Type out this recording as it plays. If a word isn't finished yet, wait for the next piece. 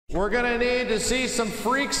We're gonna need to see some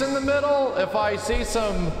freaks in the middle. If I see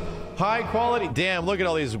some high quality, damn, look at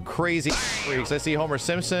all these crazy freaks. I see Homer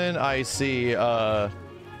Simpson. I see Rob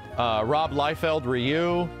Liefeld,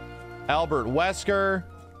 Ryu, Albert Wesker,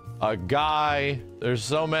 a guy. There's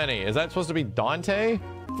so many. Is that supposed to be Dante?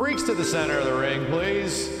 Freaks to the center of the ring,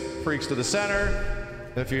 please. Freaks to the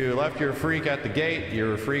center. If you left your freak at the gate,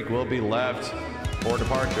 your freak will be left for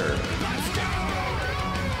departure.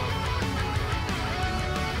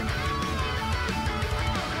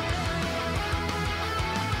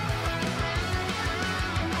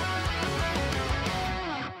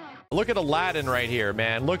 Look at Aladdin right here,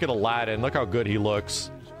 man. Look at Aladdin. Look how good he looks.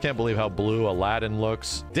 Can't believe how blue Aladdin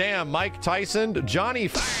looks. Damn, Mike Tyson, Johnny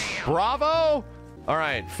Bravo. All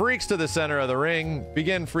right, freaks to the center of the ring.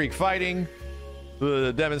 Begin freak fighting.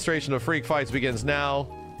 The demonstration of freak fights begins now.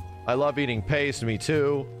 I love eating paste, me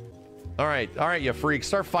too. All right, you freaks,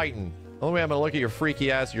 start fighting. The only way I'm gonna look at your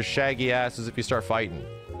freaky ass, your shaggy ass, is if you start fighting.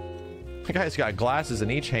 The guy's got glasses in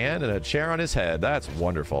each hand and a chair on his head. That's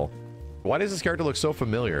wonderful. Why does this character look so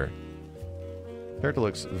familiar? Character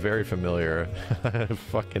looks very familiar. I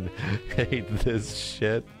fucking hate this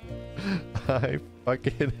shit. I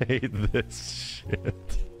fucking hate this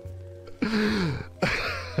shit.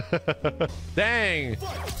 Dang.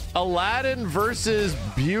 Aladdin versus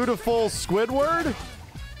beautiful Squidward?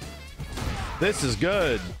 This is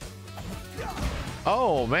good.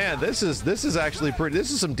 Oh man, this is actually pretty.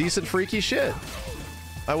 This is some decent freaky shit.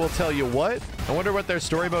 I will tell you what. I wonder what their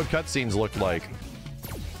story mode cutscenes looked like.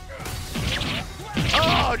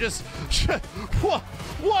 Oh, just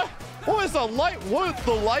what is the life? What,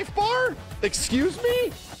 the life bar? Excuse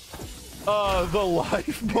me? The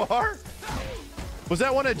life bar? Was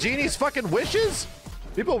that one of Genie's fucking wishes?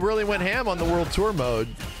 People really went ham on the world tour mode,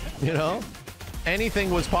 you know?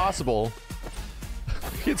 Anything was possible.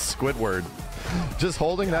 It's Squidward just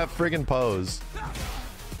holding that friggin' pose.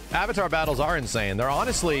 Avatar battles are insane. They're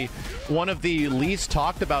honestly one of the least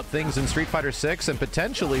talked about things in Street Fighter 6 and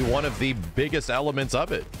potentially one of the biggest elements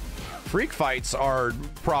of it. Freak fights are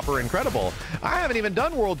proper incredible. I haven't even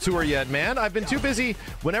done World Tour yet, man. I've been too busy.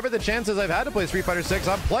 Whenever the chances I've had to play Street Fighter 6,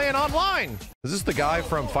 I'm playing online. Is this the guy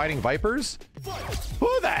from Fighting Vipers?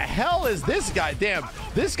 Who the hell is this guy? Damn,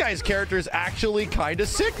 this guy's character is actually kind of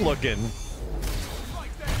sick looking.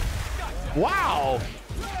 Wow.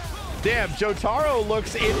 Damn, Jotaro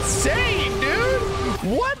looks insane, dude.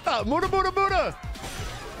 What the? Muda, Muda, Muda.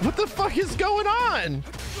 What the fuck is going on?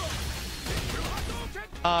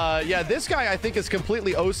 Yeah, this guy I think is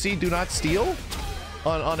completely OC Do Not Steal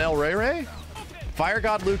on El Rey Rey. Fire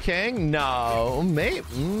God Liu Kang? No, maybe.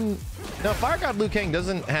 No, Fire God Liu Kang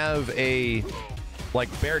doesn't have a like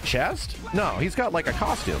bare chest. No, he's got like a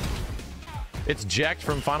costume. It's Jecht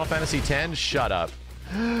from Final Fantasy X. Shut up.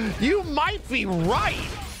 You might be right.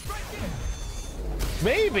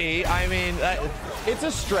 Maybe. I mean, it's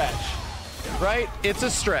a stretch, right? It's a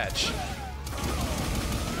stretch.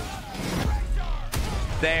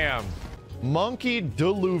 Damn. Monkey D.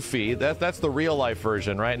 Luffy. That's the real life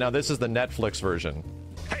version, right? Now this is the Netflix version.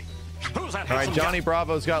 Hey, who's that? All right, Johnny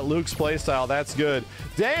Bravo's got Luke's playstyle. That's good.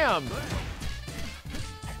 Damn.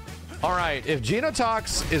 All right, if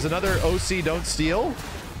Genotox is another OC Don't Steal,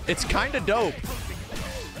 it's kind of dope.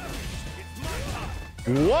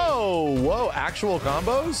 Whoa, whoa, actual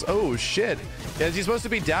combos? Oh, shit. Is he supposed to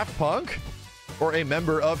be Daft Punk? Or a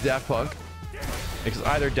member of Daft Punk? It's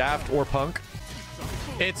either Daft or Punk.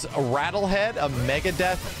 It's a Rattlehead, a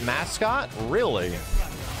Megadeth mascot? Really?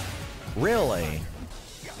 Really?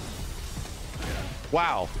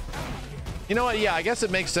 Wow. You know what? Yeah, I guess it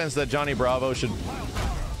makes sense that Johnny Bravo should...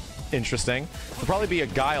 Interesting. It'll probably be a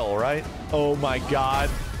Guile, right? Oh my god.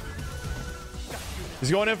 He's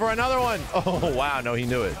going in for another one. Oh, wow. No, he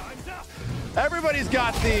knew it. Everybody's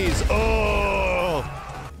got these. Oh,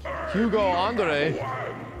 Hugo Andre.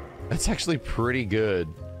 That's actually pretty good.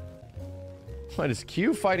 What is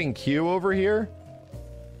Q fighting Q over here?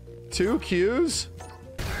 2 Qs?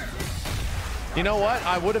 You know what?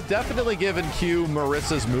 I would have definitely given Q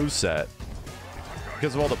Marissa's moveset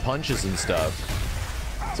because of all the punches and stuff.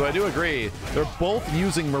 So I do agree. They're both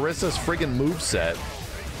using Marissa's friggin' moveset.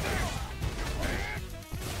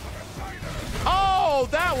 Oh,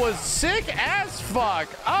 that was sick as fuck.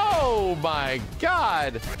 Oh my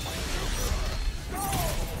god.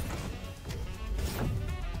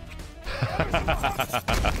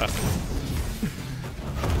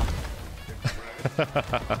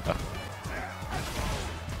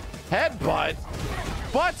 Headbutt.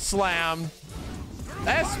 Butt slam.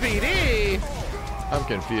 SPD. I'm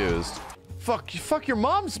confused. Fuck your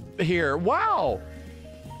mom's here. Wow.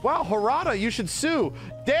 Wow, Harada, you should sue.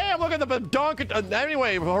 Damn, look at the dunk.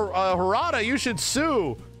 Anyway, Harada, you should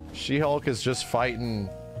sue. She-Hulk is just fighting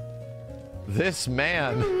this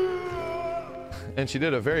man. And she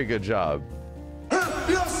did a very good job. Who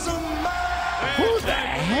the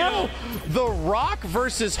hell? The Rock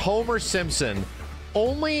versus Homer Simpson.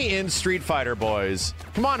 Only in Street Fighter, boys.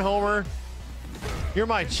 Come on, Homer. You're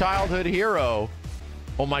my childhood hero.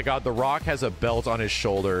 Oh my God, The Rock has a belt on his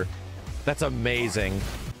shoulder. That's amazing.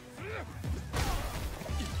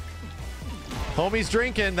 Homie's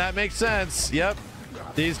drinking. That makes sense. Yep.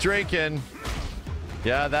 He's drinking.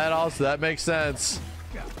 Yeah, that makes sense.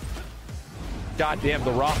 God damn,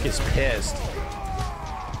 The Rock is pissed.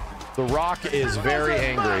 The Rock is very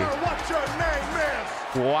angry. What your name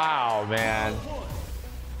is. Wow, man.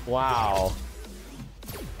 Wow.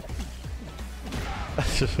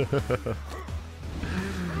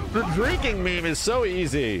 The drinking meme is so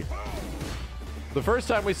easy. The first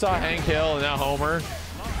time we saw Hank Hill and now Homer,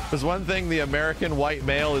 there's one thing the American white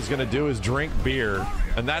male is going to do is drink beer.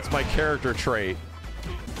 And that's my character trait.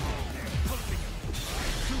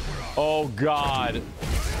 Oh, God.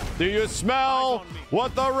 Do you smell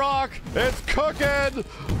what The Rock is cooking?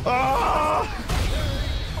 Ah!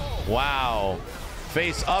 Wow.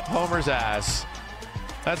 Face up Homer's ass.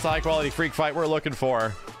 That's the high quality freak fight we're looking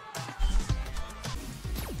for.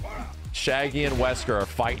 Shaggy and Wesker are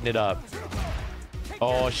fighting it up.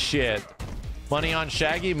 Oh, shit. Money on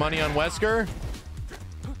Shaggy, money on Wesker?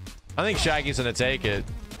 I think Shaggy's gonna take it.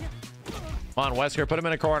 Come on, Wesker, put him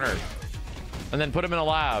in a corner. And then put him in a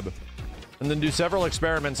lab. And then do several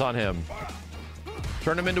experiments on him.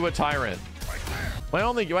 Turn him into a tyrant. My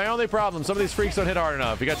only problem, some of these freaks don't hit hard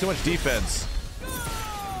enough. You got too much defense.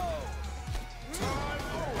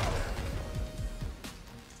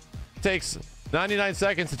 Takes 99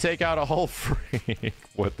 seconds to take out a whole freak.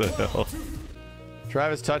 What the hell?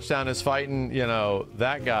 Travis Touchdown is fighting, you know,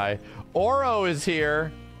 that guy. Oro is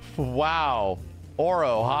here. Wow.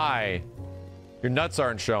 Oro, hi. Your nuts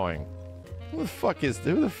aren't showing. Who the fuck do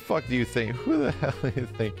you think? Who the hell do you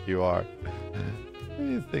think you are? Who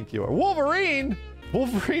do you think you are? Wolverine!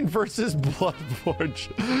 Wolverine versus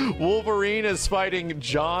Bloodborne. Wolverine is fighting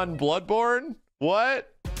John Bloodborne?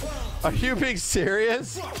 What? Are you being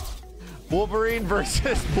serious? Wolverine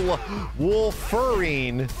versus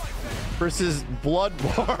Wolverine versus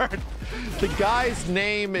Bloodborne. The guy's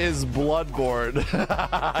name is Bloodborne.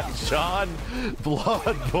 John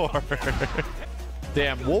Bloodborne.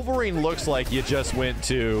 Damn, Wolverine looks like you just went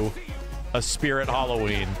to a Spirit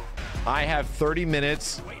Halloween. I have 30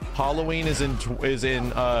 minutes. Halloween is in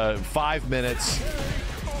 5 minutes.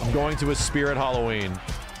 I'm going to a Spirit Halloween.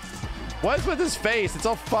 What's with his face? It's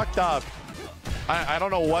all fucked up. I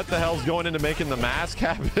don't know what the hell's going into making the mask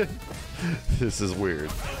happen. This is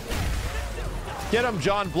weird. Get him,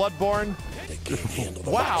 John Bloodborne.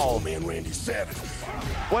 Wow.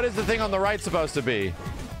 What is the thing on the right supposed to be?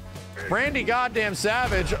 Randy goddamn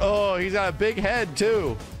Savage. Oh, he's got a big head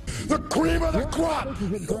too. The cream of the crop.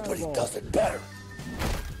 Nobody does it better.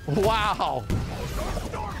 Wow.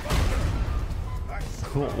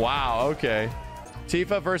 Wow, okay.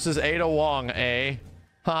 Tifa versus Ada Wong, eh?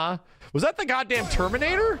 Huh? Was that the goddamn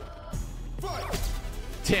Terminator?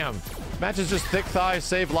 Damn. Match is just thick thighs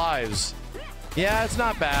save lives. Yeah, it's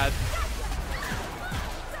not bad.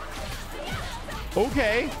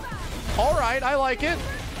 Okay. All right, I like it.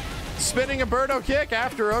 Spinning a Birdo kick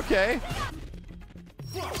after, okay.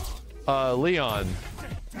 Leon.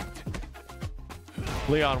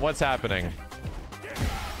 Leon, what's happening?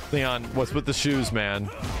 Leon, what's with the shoes, man?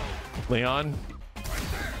 Leon?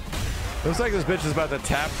 Looks like this bitch is about to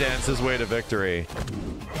tap dance his way to victory.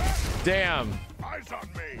 Damn.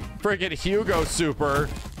 Freaking Hugo Super.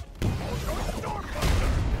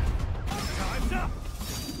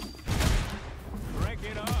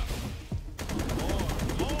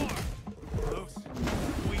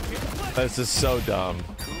 This is so dumb.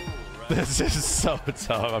 This is so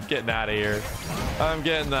dumb. I'm getting out of here. I'm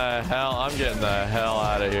getting the hell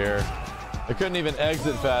out of here. I couldn't even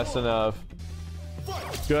exit fast enough.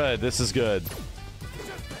 Good. This is good.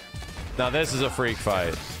 Now this is a freak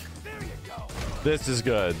fight. This is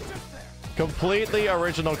good. Completely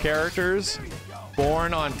original characters.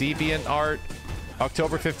 Born on DeviantArt,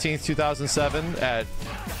 October 15th, 2007 at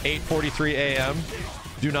 8:43 a.m.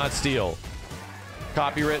 Do not steal.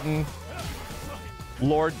 Copywritten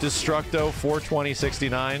Lord Destructo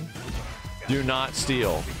 42069. Do not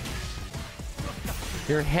steal.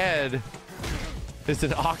 Your head is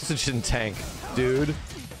an oxygen tank, dude.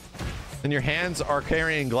 And your hands are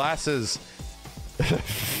carrying glasses.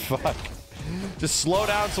 Fuck. Just slow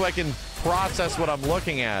down so I can process what I'm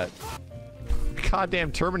looking at.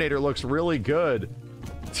 goddamn Terminator looks really good.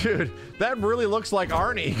 Dude, that really looks like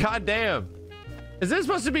Arnie. Goddamn. Is this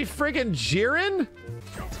supposed to be friggin' Jiren?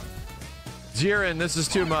 Jiren, this is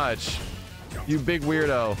too much. You big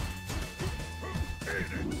weirdo.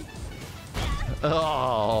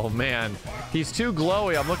 Oh, man. He's too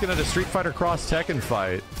glowy. I'm looking at a Street Fighter Cross Tekken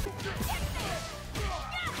fight.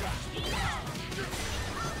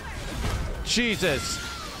 Jesus.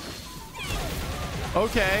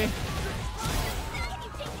 Okay.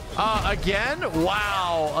 Again?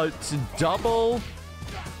 Wow. It's double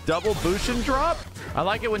Bushin drop? I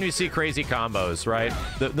like it when you see crazy combos, right?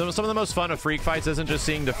 Some of the most fun of Freak fights isn't just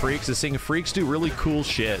seeing the freaks, it's seeing freaks do really cool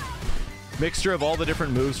shit. Mixture of all the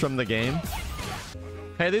different moves from the game.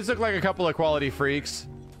 Hey, these look like a couple of quality freaks.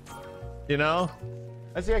 You know?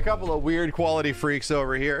 I see a couple of weird quality freaks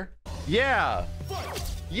over here. Yeah.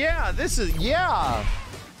 Yeah, this is, yeah.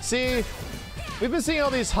 See, we've been seeing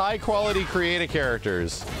all these high quality creative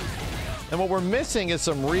characters. And what we're missing is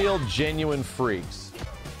some real genuine freaks.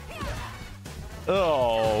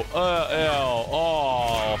 Oh, ew,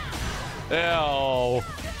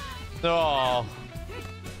 oh.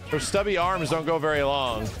 Their stubby arms don't go very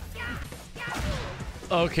long.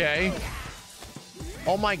 Okay.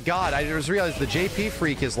 Oh my god, I just realized the JP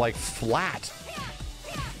freak is like flat.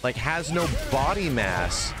 Like has no body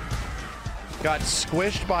mass. Got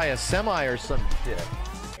squished by a semi or some shit.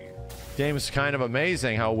 Game's kind of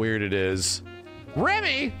amazing how weird it is.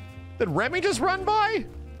 Remy? Did Remy just run by?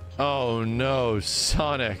 Oh no,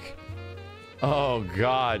 Sonic. Oh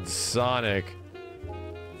god, Sonic.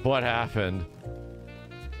 What happened?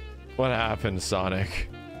 What happened, Sonic?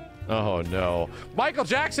 Oh no. Michael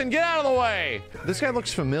Jackson, get out of the way! This guy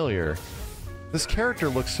looks familiar. This character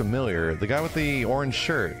looks familiar. The guy with the orange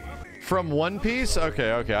shirt. From One Piece?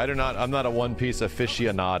 Okay, okay. I'm not a One Piece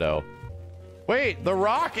aficionado. Wait, The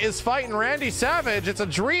Rock is fighting Randy Savage. It's a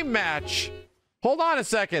dream match. Hold on a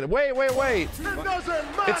second. Wait.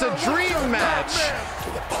 It's a dream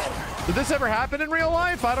match. Did this ever happen in real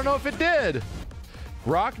life? I don't know if it did.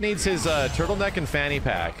 Rock needs his turtleneck and fanny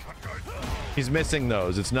pack. He's missing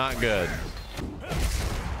those. It's not good.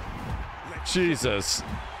 Jesus.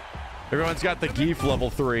 Everyone's got the Geef level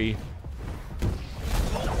 3.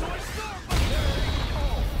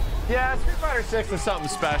 Yeah, Street Fighter 6 is something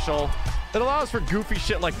special. It allows for goofy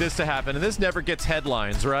shit like this to happen, and this never gets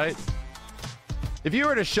headlines, right? If you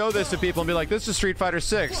were to show this to people and be like, this is Street Fighter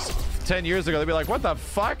 6 10 years ago, they'd be like, what the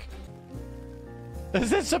fuck? Is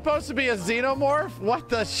this supposed to be a xenomorph? What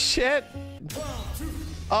the shit?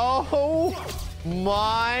 Oh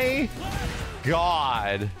my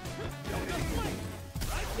god.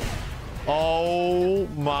 Oh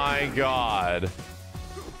my god.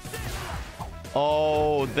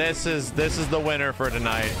 Oh, this is the winner for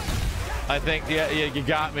tonight. I think, yeah, you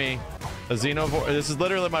got me. A xenomorph. This is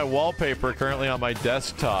literally my wallpaper currently on my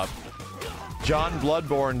desktop. John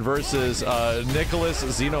Bloodborne versus Nicholas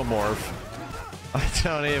Xenomorph. I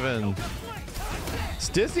don't even...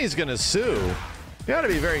 Disney's gonna sue. You gotta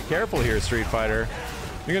be very careful here, Street Fighter.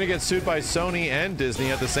 You're gonna get sued by Sony and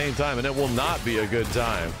Disney at the same time, and it will not be a good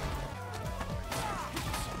time.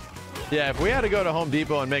 Yeah, if we had to go to Home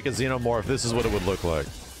Depot and make a xenomorph, this is what it would look like.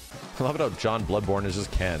 I love it how John Bloodborne is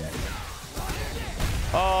just Ken.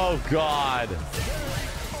 Oh, God.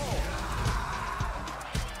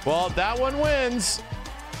 Well, that one wins.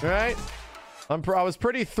 All right? I was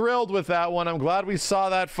pretty thrilled with that one. I'm glad we saw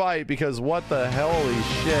that fight because what the holy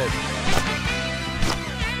shit.